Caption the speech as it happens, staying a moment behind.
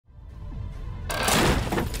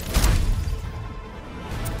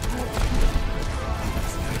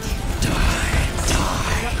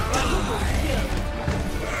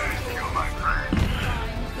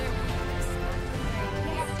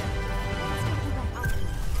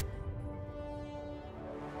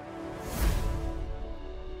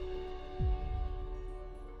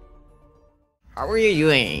How are you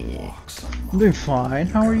doing? I'm doing fine.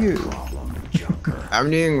 How are you? I'm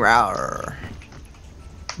doing well.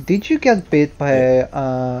 Did you get bit by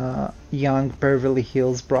a young Beverly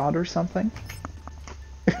Hills broad or something?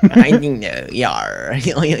 I think no, yeah.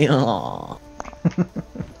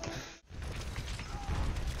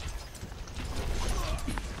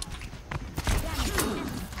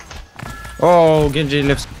 Oh, Genji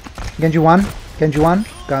lives. Genji one. Genji one.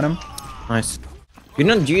 Got him. Nice. You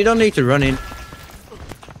don't need to run in.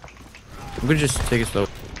 We could just take it slow.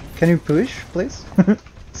 Can you push, please?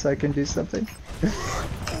 So I can do something.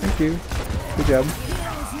 Thank you. Good job.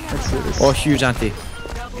 Let's do this. Oh, huge anti.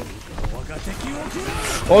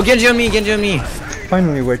 Oh, Genji on me, Genji on me.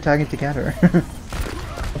 Finally, we're tagging together.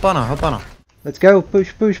 Hop on. Let's go.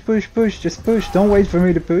 Push, push, push, push. Just push. Don't wait for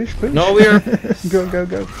me to push. Push. No, we're. Go, go,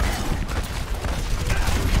 go.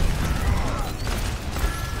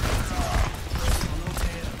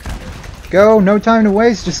 Go. No time to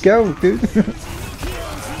waste. Just go, dude.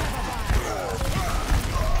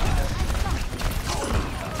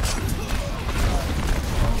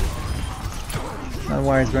 Not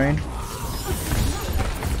wise, Rain.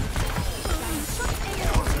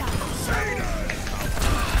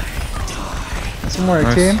 Some more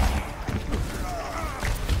team.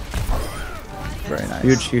 Very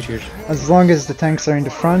nice. Huge. As long as the tanks are in the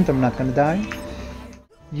front, I'm not gonna die.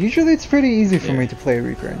 Usually it's pretty easy for me to play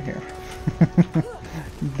Reaper in here.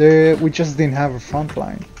 We just didn't have a front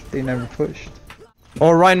line. They never pushed.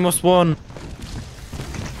 Oh, Ryan must won.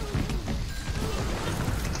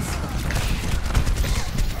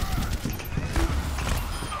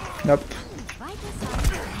 Nope.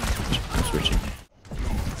 I'm switching.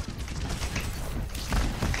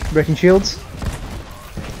 Breaking shields.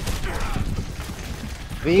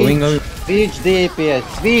 Switch DPS,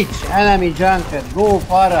 switch enemy junket, go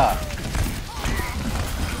Phara.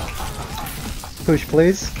 Push,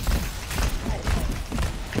 please.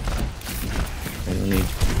 I don't need.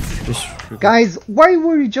 Just. Guys, why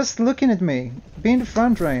were you just looking at me? Be in the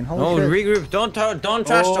front, Rain. Holy No, shit. regroup. Don't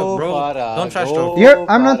trash talk, bro. Phara, Don't trash go talk. Yeah,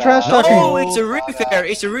 I'm not trash talking. No, it's a refair.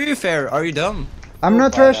 It's a refair. Are you dumb? I'm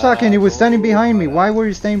not trash talking. He was standing behind me. Why were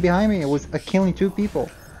you standing behind me? I was killing 2 people.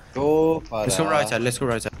 Go Phara. Let's go right side. Let's go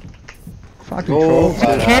right side. Fucking Go trolls.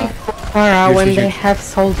 Phara. Can't go Phara when they have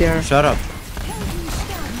soldiers. Shut up.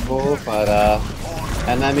 Go Phara.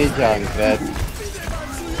 Enemy junket.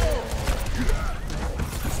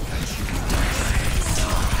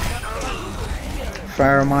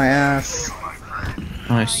 Fire my ass.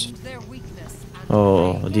 Nice.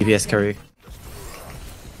 Oh, DPS carry.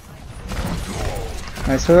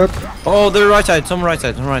 Nice hook. Oh, they're right side. Some right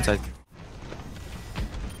side.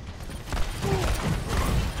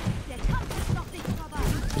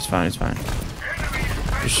 It's fine.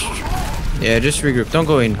 Just regroup. Don't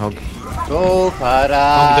go in, Hog. Go Phara.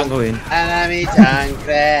 Hog, don't go in. Enemy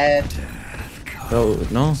junket. Oh,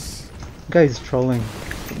 no. Guy's trolling.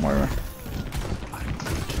 Moira.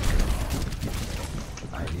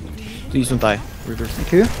 Please don't die. Regroup.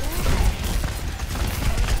 Thank you.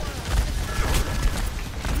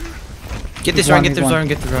 Get this He's round, one, get this he's round,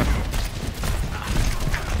 get this round.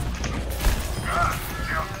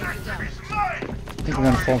 I think we're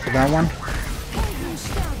gonna fall for that one.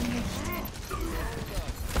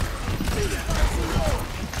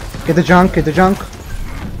 Get the junk, get the junk.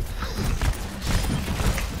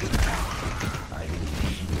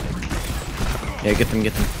 Yeah, get them.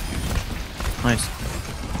 Nice.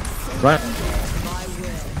 Right.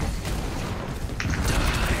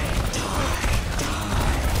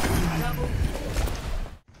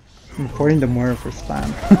 I'm reporting the Moira for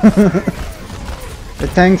spam. The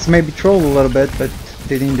tanks maybe trolled a little bit, but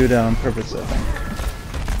they didn't do that on purpose, I think.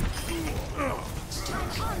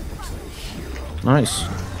 Nice.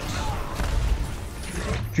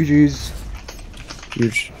 GG's.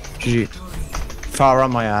 Huge. GG. Far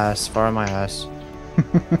on my ass.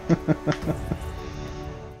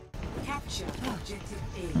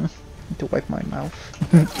 Need to wipe my mouth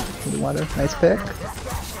with the water. Nice pick.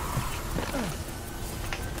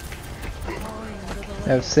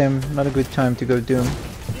 Yeah, Sim, not a good time to go Doom.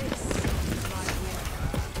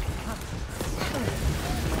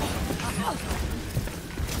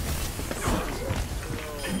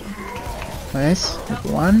 Nice, hit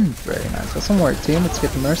one, very nice. Awesome work, team. Let's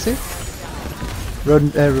get the Mercy.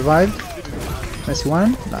 Revived. Mercy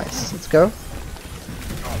one, nice. Let's go.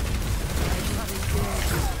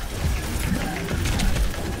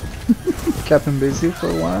 Kept him busy for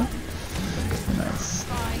a while. Nice.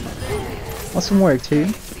 Awesome work, team.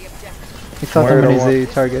 You thought I'm an easy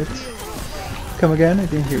target. Come again? I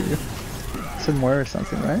didn't hear you. Said more or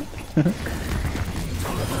something, right?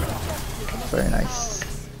 Very nice.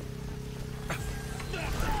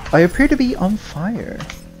 I appear to be on fire.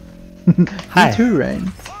 Hi. You too,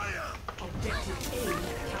 Rain.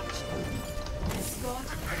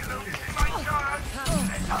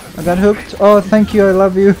 I got hooked. Oh, thank you. I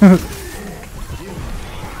love you.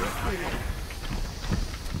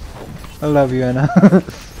 I love you, Anna.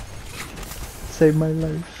 Save my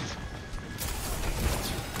life.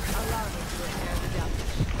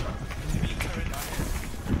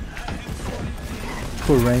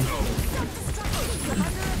 Poor Rain.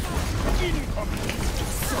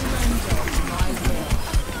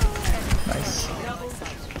 Nice.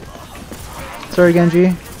 Sorry,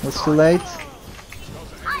 Genji. It's too late.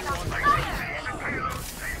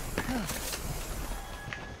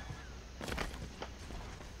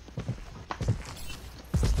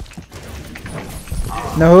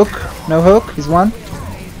 No hook. No hook. He's one.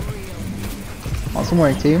 Awesome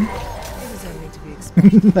work, team.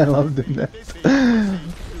 I love doing that.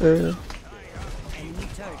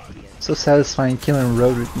 So satisfying killing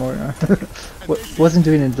Road with more. Wasn't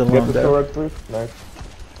doing it alone though. Nice.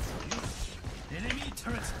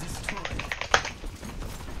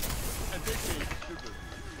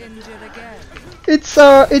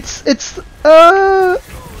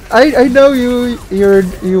 I know you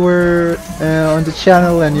were on the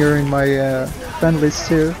channel and you're in my friend list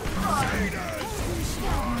too.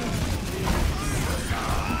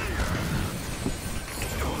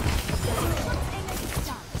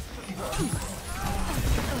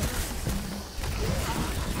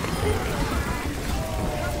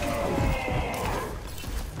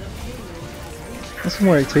 Awesome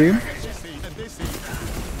work, team.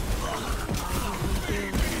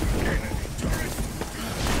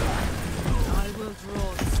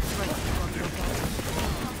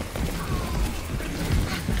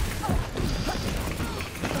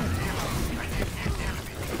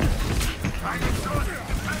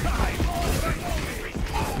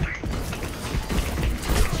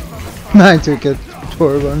 I took it,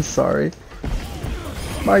 Torb, I'm sorry.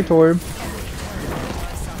 Bye, Torb.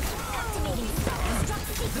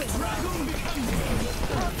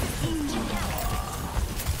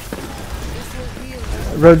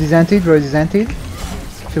 Road is antied, Road is antied.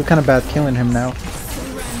 Feel kinda bad killing him now.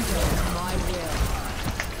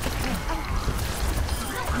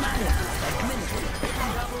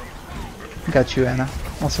 Got you, Anna.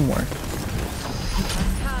 Awesome work.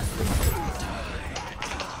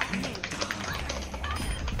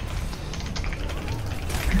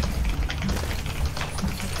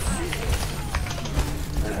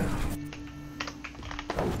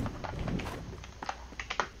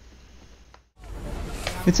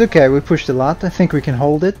 It's okay, we pushed a lot. I think we can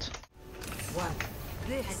hold it.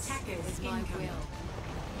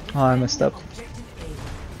 Oh, I messed up.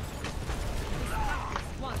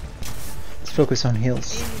 Let's focus on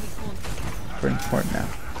heals. Very important now.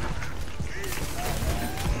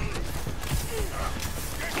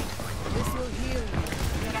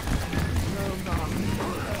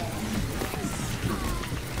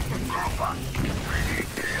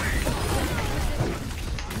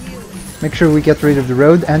 Make sure we get rid of the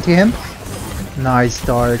Road, anti him. Nice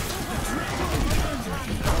start.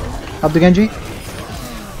 Up the Genji.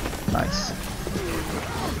 Nice.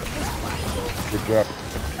 Good job.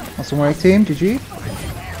 Awesome work, team. GG.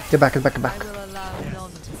 Get back, get back, get back.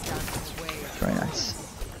 Very nice.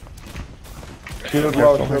 Shield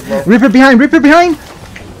low, shield low. Reaper behind, Reaper behind!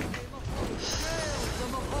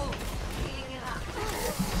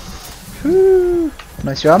 Woo.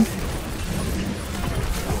 Nice job.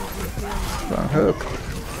 Wrong hook.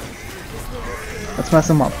 Let's mess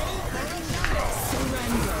him up.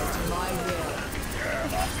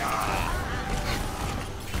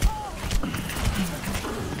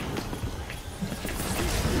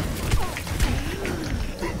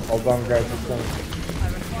 All done, guys. It's done.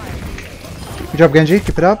 Good job, Genji.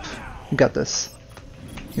 Keep it up. You got this.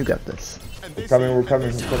 You got this. We're coming, we're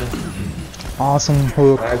coming, we're coming. Awesome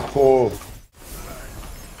hook. Nice pull.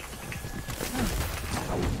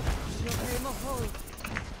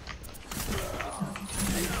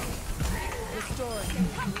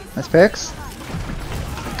 Nice picks.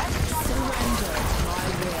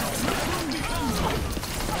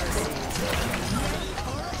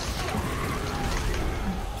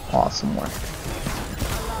 Awesome work.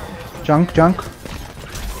 Junk, junk.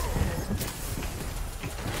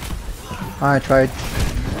 I tried.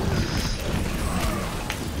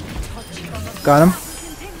 Got him.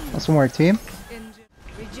 Awesome work, team.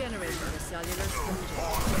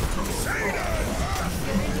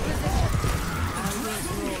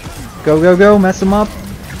 Go, go, go, mess him up.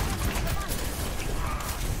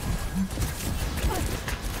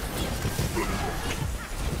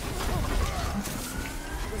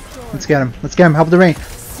 get him. Let's get him. Help the rain.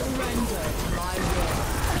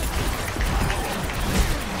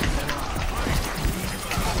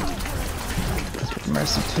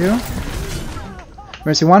 Mercy 2.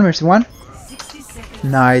 Mercy 1, Mercy 1.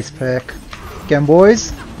 Nice pick. Again,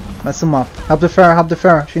 boys. Mess them up. Help the Phara, help the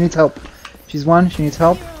Phara. She needs help. She's 1, she needs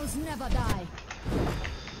help.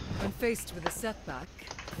 When faced with a setback,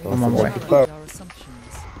 I'm on my way. our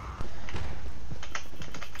assumptions.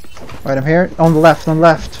 Right, I'm here. On the left, on the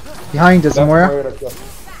left. Behind us, Moira.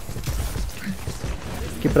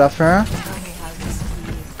 Keep it up, Phara.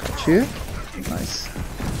 Got you. Nice.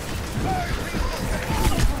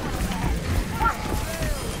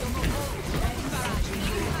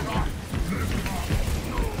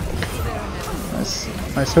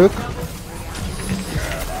 Nice. Nice hook.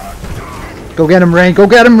 Go get him, Rain. Go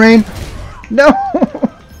get him, Rain. No.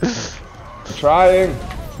 Trying.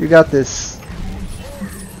 You got this.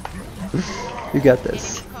 You got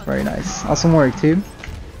this. Very nice. Awesome work, team.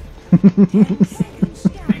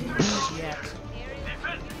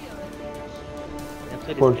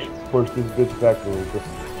 Push this bitch back a little bit.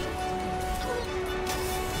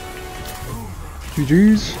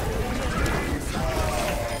 GG's.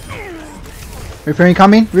 Reaper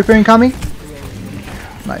incoming. Reaper incoming.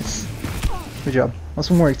 Nice. Good job.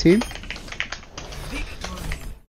 Awesome work, team.